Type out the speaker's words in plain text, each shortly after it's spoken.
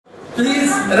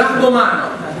بليز رحبوا معنا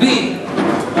ب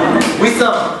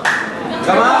وسام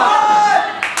كمال.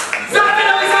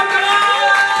 زعلنا وسام كمال.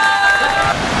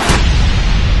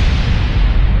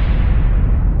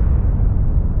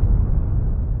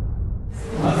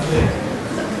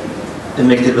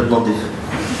 امي كتير بتنظف.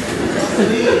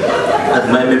 قد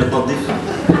ما امي بتنظف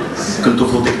كنت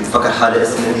فوتك بفكر حالي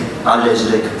اسمي على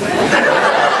اجريك.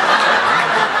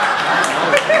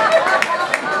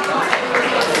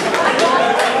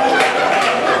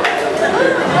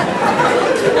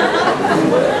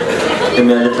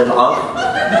 امي قالت لي تعال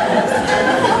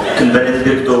كل بنات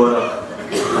بيركضوا وراك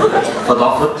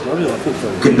فضعفت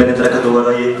كل بنات ركضوا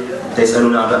وراي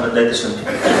تيسالوني عن رقم بداية الشنطة.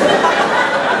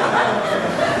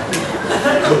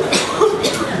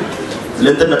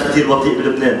 الانترنت كثير بطيء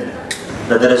بلبنان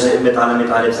لدرجة امي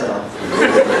تعلمت عليه بسرعة.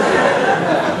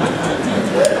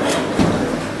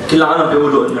 كل العالم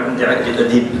بيقولوا انه عندي عقدة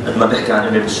اديب قد ما بحكي عن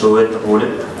امي بالشوات تبعولي،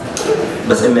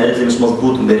 بس امي قالت لي مش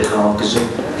مضبوط امبارح عم كجي.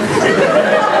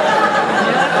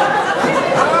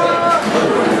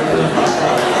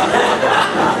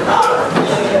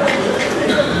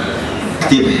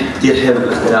 كثير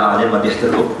حابب اختراع عليه ما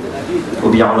بيحترقوا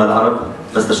وبيعوا للعرب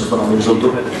بس لشوفهم عم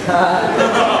ينجلطوا.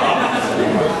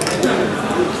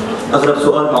 اغرب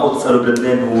سؤال معقول تساله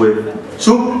بلبنان هو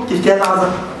شو؟ كيف كان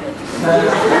العزاء؟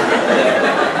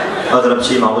 اغرب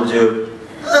شيء معقول جاوب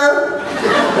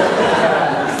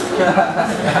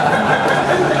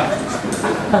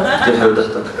كثير حلو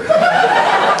ضحكتك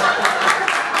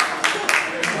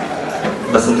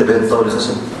بس انتبه تصوري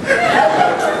خشن.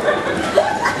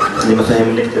 اللي ما فاهم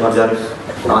منك ما بيعرف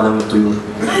عالم الطيور.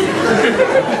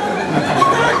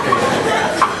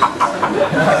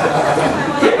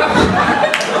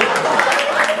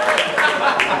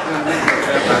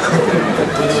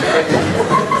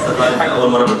 أول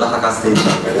مرة بضحك على الستيج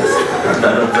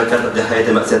لأنه تذكرت قد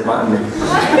حياتي مأساة مع أمي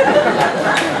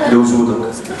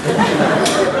بوجودك.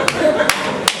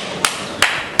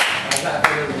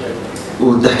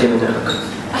 والضحكة من هيك.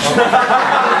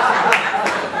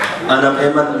 أنا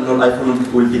مآمن إنه الآيفون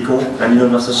والبيكو عملوا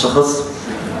نفس الشخص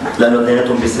لأنه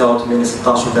اثنيناتهم بيساووا 8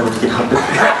 16 وكانوا كثير حبة.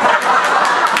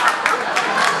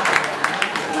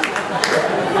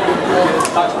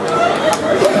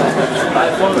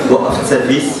 وقفت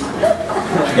سيرفيس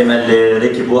قام قال لي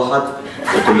راكب واحد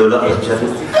قلت له لا مش شايف.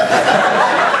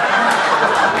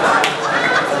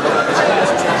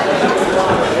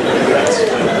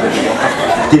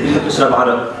 كثير بحب اشرب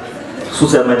عرق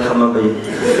خصوصي لما يتحمم بي.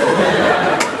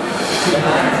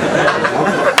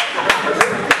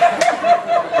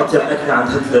 أطيب أكلة عند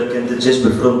هتلر كانت الدجاج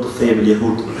بالفرن طفية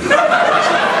باليهود.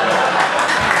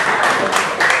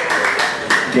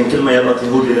 كان كل ما يلقط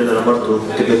يهودي لمرته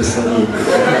كبه بالصينية.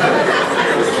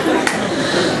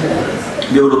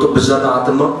 بيقولوا طب الجارة على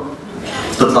تمها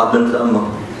تطلع بنت لأمها.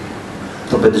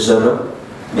 طب بدي الجارة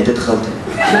ماتت خالتي.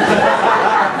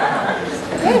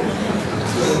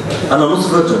 أنا نص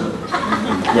فيرجن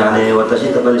يعني وقت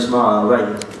جيت أبلش معها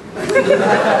وعيت.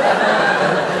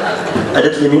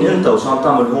 قالت لي مين أنت وشو عم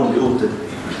تعمل هون بأوضتي؟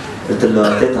 قلت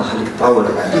لها تيتا خليك تتعود.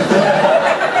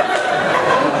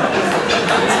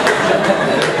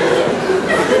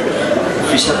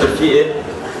 في شاب رفيقي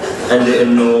قال لي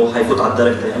إنه حيفوت على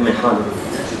الدرج تيأمن حاله.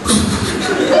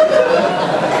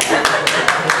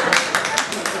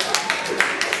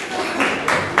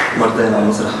 مرتين على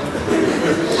المسرح.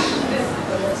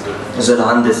 اجى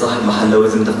لعندي صاحب محل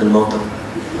لوازم دفن الموتى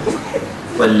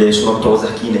وقال لي شو ما بتعوز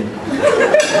احكيني.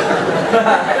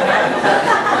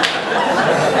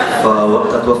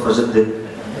 فوقتها توفى جدي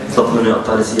طلب مني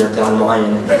اقطع لي سيارتي على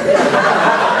المعاينه.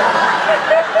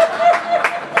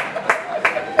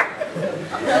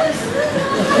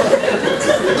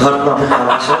 ظهرت مع على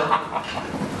العشاء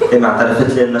قام اعترفت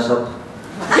لي انها شاب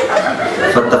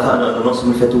فاتفقنا انه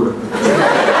نقسم الفاتوره.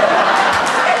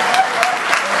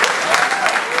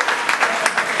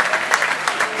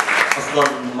 اصلا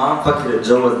ما عم فكر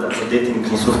اتجوز لانه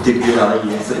الديتنج مصروف كثير كبير علي،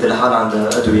 ست لحالها عندها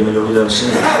ادويه مليون دولار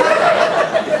بالشهر.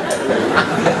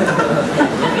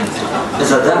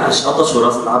 اذا داعش قطشوا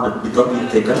راس العبد بضل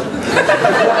يتاكل.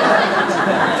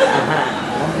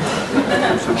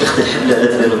 اختي الحبلة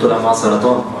قالت لي انه طلع معها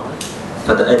سرطان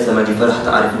فدقيت لما جي فرح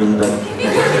تعرف مين بان.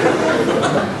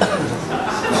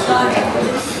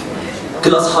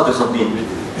 كل اصحابي خاطبين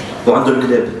وعندهم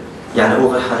كلاب يعني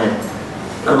اوفر حنان.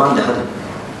 انا ما عندي حدا،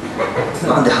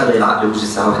 ما عندي حدا يلعق لي وجهي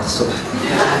الساعة 1 الصبح.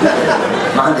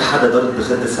 ما عندي حدا ضرب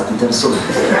بخدي الساعة 2 الصبح.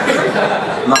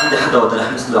 ما عندي حدا وقت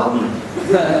لحمس له عظمي.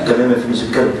 كمان ما فيني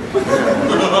اجيب كلب.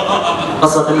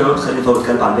 اصلا امي ما بتخليني فوت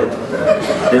كلب على الباب.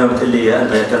 دايما بتقول لي يا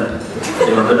انت يا كلب.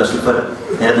 دايما بقول لها شو الفرق؟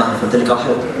 هي ما حفلت لك على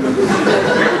الحيط.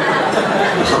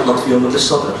 حطنط فيهم مثل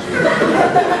الشطر.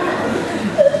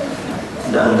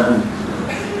 لأن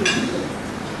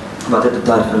بعدين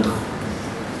بتعرف أنت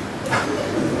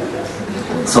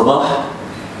صباح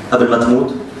قبل ما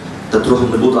تموت تروح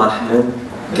من الأوضة على الحمام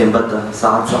كان بدها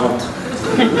ساعات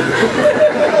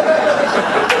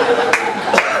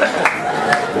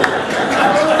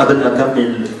قبل ما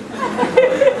أكمل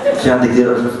في عندي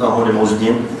كثير رفقة هون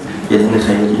موجودين يلي هن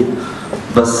خيالية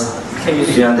بس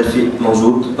في عندي رفيق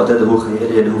موجود بعتقد هو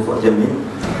خيالي يلي هو فوق يمين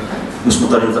مش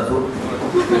مضطرين نزقفوا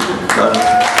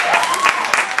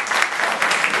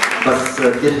بس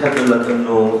كثير حابب اقول لك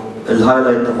انه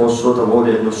الهايلايت تبع الشو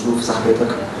تبعولي انه شوف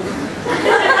صاحبتك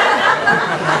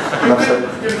نفسك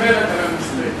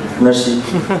ماشي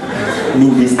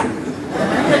مين بيستي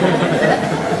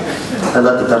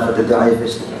هلا انت بتعرف الدعاية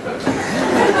فيش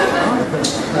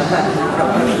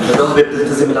الرهبة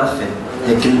بتلتزم العفة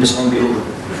هيك كل مش عم بيقولوا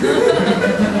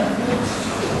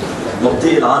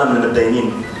مبطيء العالم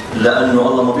المتدينين لأنه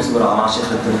الله ما بيصبر على معشيخ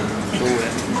الدنيا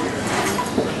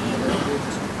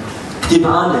كتير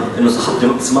بعاني إنه صاحبتي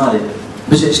ما بتسمع لي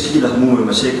بيجي اشتكي لها همومي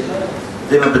ومشاكل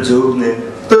دايما بتجاوبني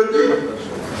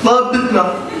ما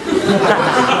بدنا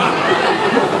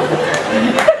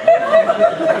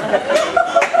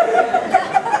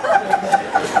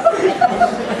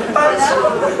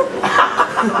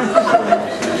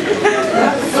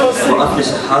وقف لي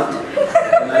شحات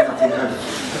قال لي اعطيني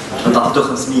 1000 انت اعطيته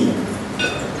 500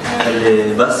 قال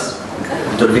لي بس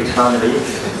قلت له فيك تحكي عن بيت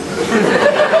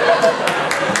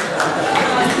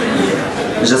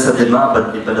جسد المعبد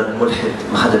ببلد ملحد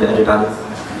ما حدا بيقرب عليه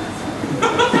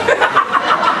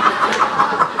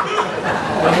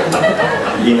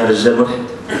لقينا رجال ملحد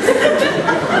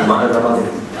ما قرب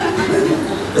عليه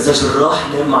اذا جراح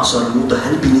نام مع شرموطه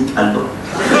هل بينيك قلبه؟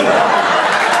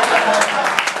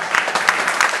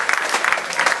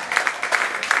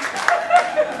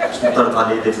 مش مضطرت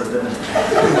على ايدي صدقني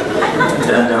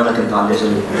لاني انا كنت على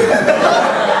جنبي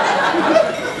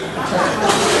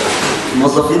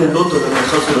موظفين اللوتو لما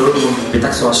يخلصوا الرجل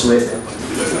بيتاكسوا عشوائي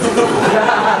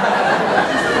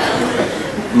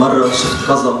مرة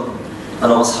شفت قزم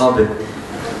أنا وأصحابي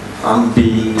عم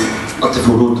بيقطف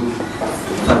ورود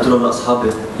فقلت لهم لأصحابي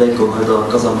ليكوا هذا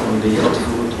قزم عم بيقطف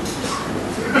ورود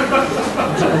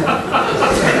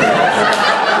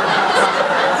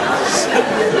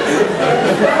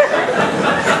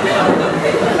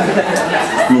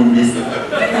مين بيسأل؟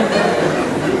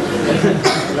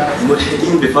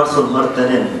 الملحدين بفرصوا النهار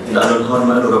التنين لأنه النهار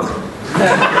ما له رب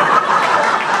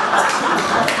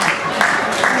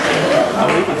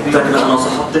بتاكل أنا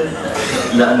وصاحبتي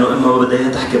لأنه إما ما بدها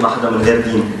تحكي مع حدا من غير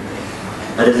دين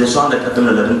قالت لي شو عندك تقدم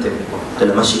لبنتك؟ قلت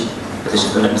لها ماشي قلت لها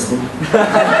شفت إنك مسلم؟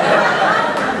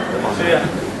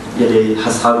 يلي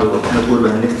حس حاله بتقول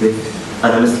بهالنكتة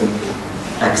أنا مسلم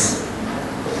أكس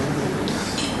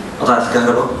قطعت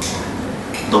الكهرباء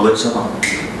ضويت شمعة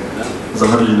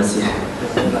ظهر لي المسيح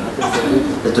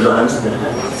قلت له أنا مسلم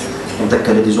أنت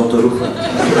كالدي جون طروف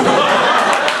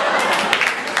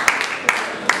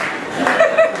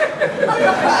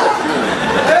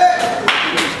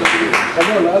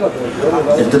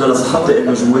قلت لها لصاحبتي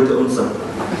إنه جواتي أنثى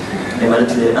هي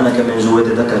قالت لي أنا كمان جواتي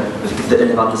ذكر فيك تدق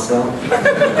لي بعد الساعة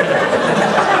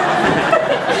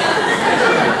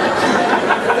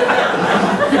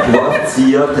وقفت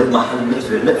سيارتي بمحل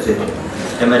مقفل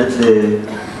هي قالت لي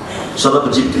ان شاء الله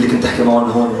بتجيب اللي كنت تحكي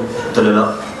معهم هون قلت لها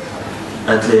لا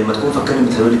قالت لي ما تكون فكرني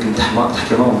مثل اللي كنت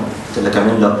تحكي معهم قلت لها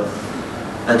كمان لا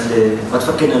قالت لي ما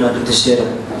تفكرني انا بنت الشارع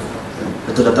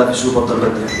قلت لها بتعرفي شو بطل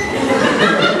بدي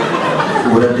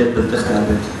ولدت بنت اختي على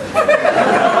البيت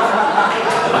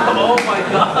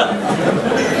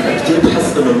كثير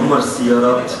بحس انه نمر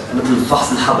السيارات مثل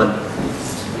فحص الحبل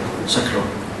شكله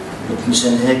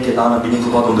مشان هيك العالم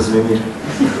بينيكوا بعضهم بزمامير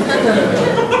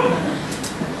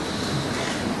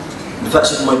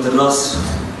نفقشت مية الراس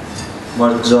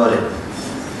مرت جاري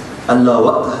قال لها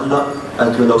وقتها هلا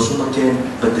قالت له لو شو ما كان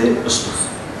بدي اشطف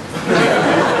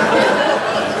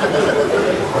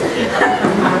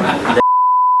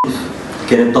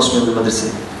كانت طشمة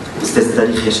بالمدرسة استاذ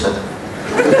التاريخ يشهد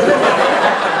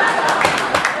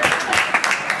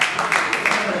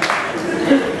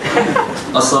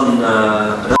اصلا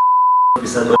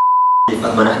بيصدقوا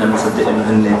قد ما نحن بنصدق انه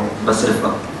هن بس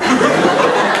رفقه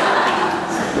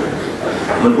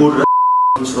بنقول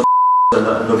مش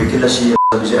لانه بكل شيء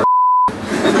بيجي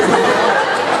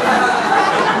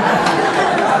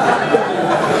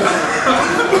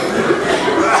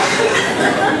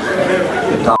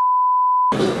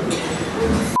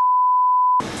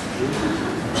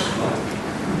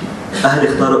اهلي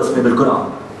اختاروا اسمي بالقرعه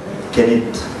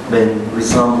كانت بين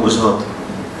وسام وجهاد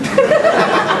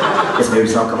اسمي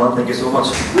وسام كمال ثانك يو سو ماتش